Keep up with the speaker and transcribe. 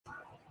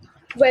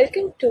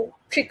Welcome to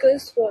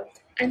Tricker's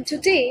World, and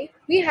today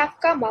we have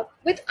come up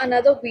with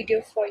another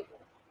video for you,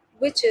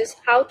 which is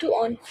how to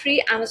earn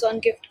free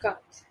Amazon gift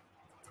cards.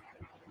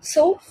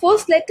 So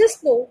first let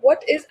us know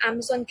what is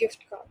Amazon gift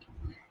card.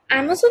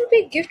 Amazon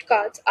Pay gift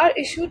cards are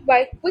issued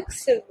by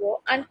Quicksilver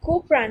and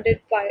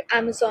co-branded by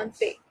Amazon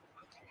Pay.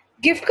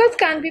 Gift cards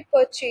can be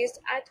purchased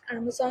at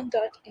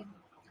amazon.in.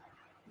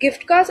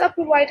 Gift cards are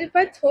provided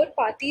by third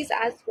parties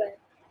as well.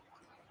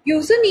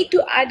 User need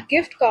to add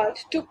gift card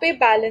to pay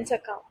balance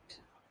account.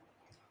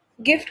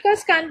 Gift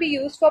cards can be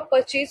used for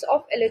purchase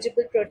of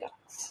eligible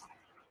products.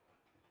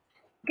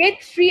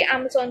 Get free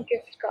Amazon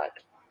gift card.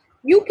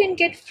 You can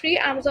get free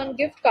Amazon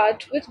gift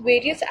card with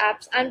various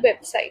apps and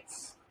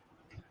websites.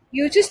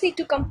 You just need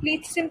to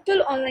complete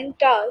simple online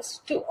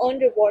tasks to earn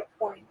reward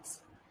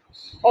points.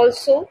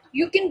 Also,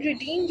 you can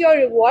redeem your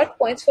reward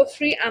points for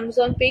free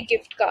Amazon Pay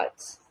gift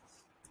cards.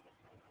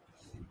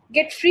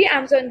 Get free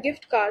Amazon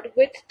gift card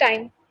with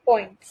Time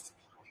Points.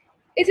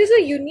 It is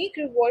a unique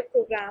reward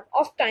program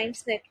of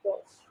Times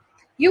Network.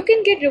 You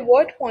can get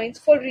reward points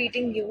for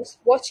reading news,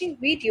 watching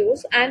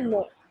videos, and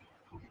more.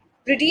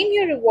 Redeem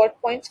your reward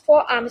points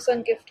for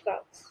Amazon gift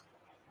cards.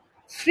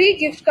 Free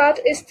gift card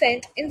is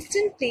sent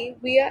instantly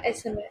via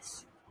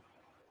SMS.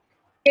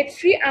 Get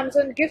free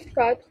Amazon gift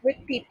card with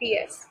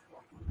PPS.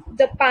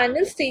 The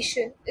panel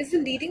station is the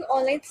leading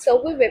online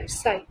survey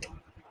website.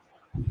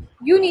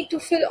 You need to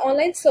fill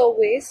online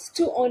surveys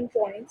to earn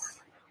points.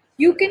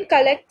 You can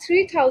collect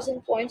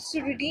 3,000 points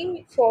to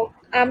redeem for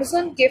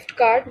Amazon gift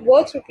card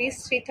worth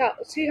Rs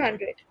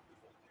 300.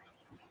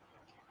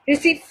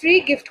 Receive free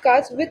gift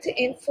cards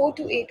within 4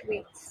 to 8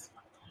 weeks.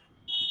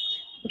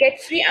 Get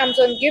free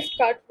Amazon gift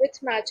card with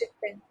Magic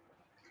Pen.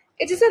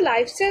 It is a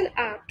lifestyle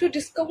app to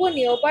discover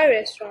nearby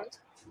restaurants,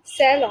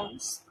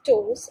 salons,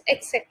 stores,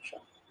 etc.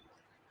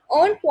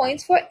 Earn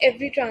points for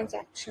every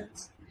transaction.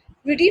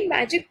 Redeem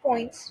magic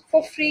points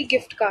for free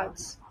gift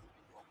cards.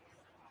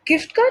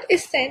 Gift card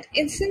is sent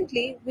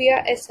instantly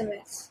via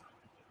SMS.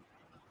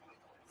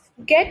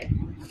 Get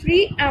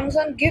free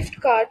Amazon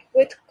gift card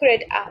with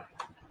Cred app.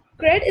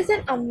 Cred is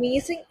an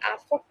amazing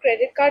app for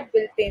credit card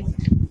bill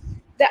payment.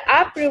 The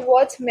app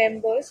rewards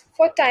members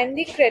for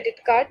timely credit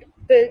card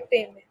bill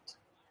payment.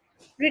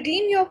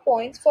 Redeem your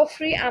points for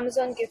free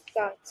Amazon gift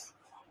cards.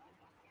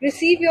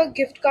 Receive your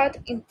gift card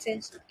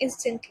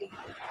instantly.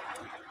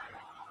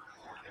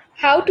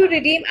 How to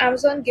redeem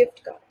Amazon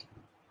gift card?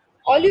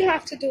 All you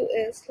have to do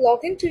is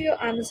log into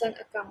your Amazon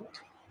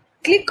account,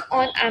 click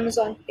on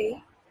Amazon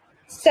Pay,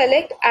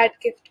 select Add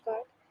Gift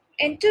Card,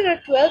 enter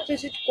a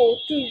 12-digit code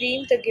to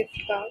redeem the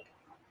gift card.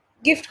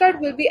 Gift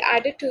card will be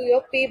added to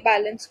your Pay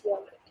Balance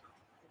wallet.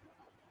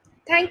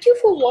 Thank you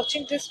for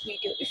watching this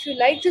video. If you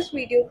like this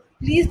video,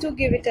 please do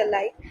give it a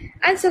like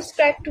and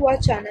subscribe to our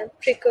channel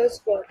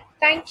Tricker's World.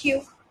 Thank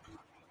you.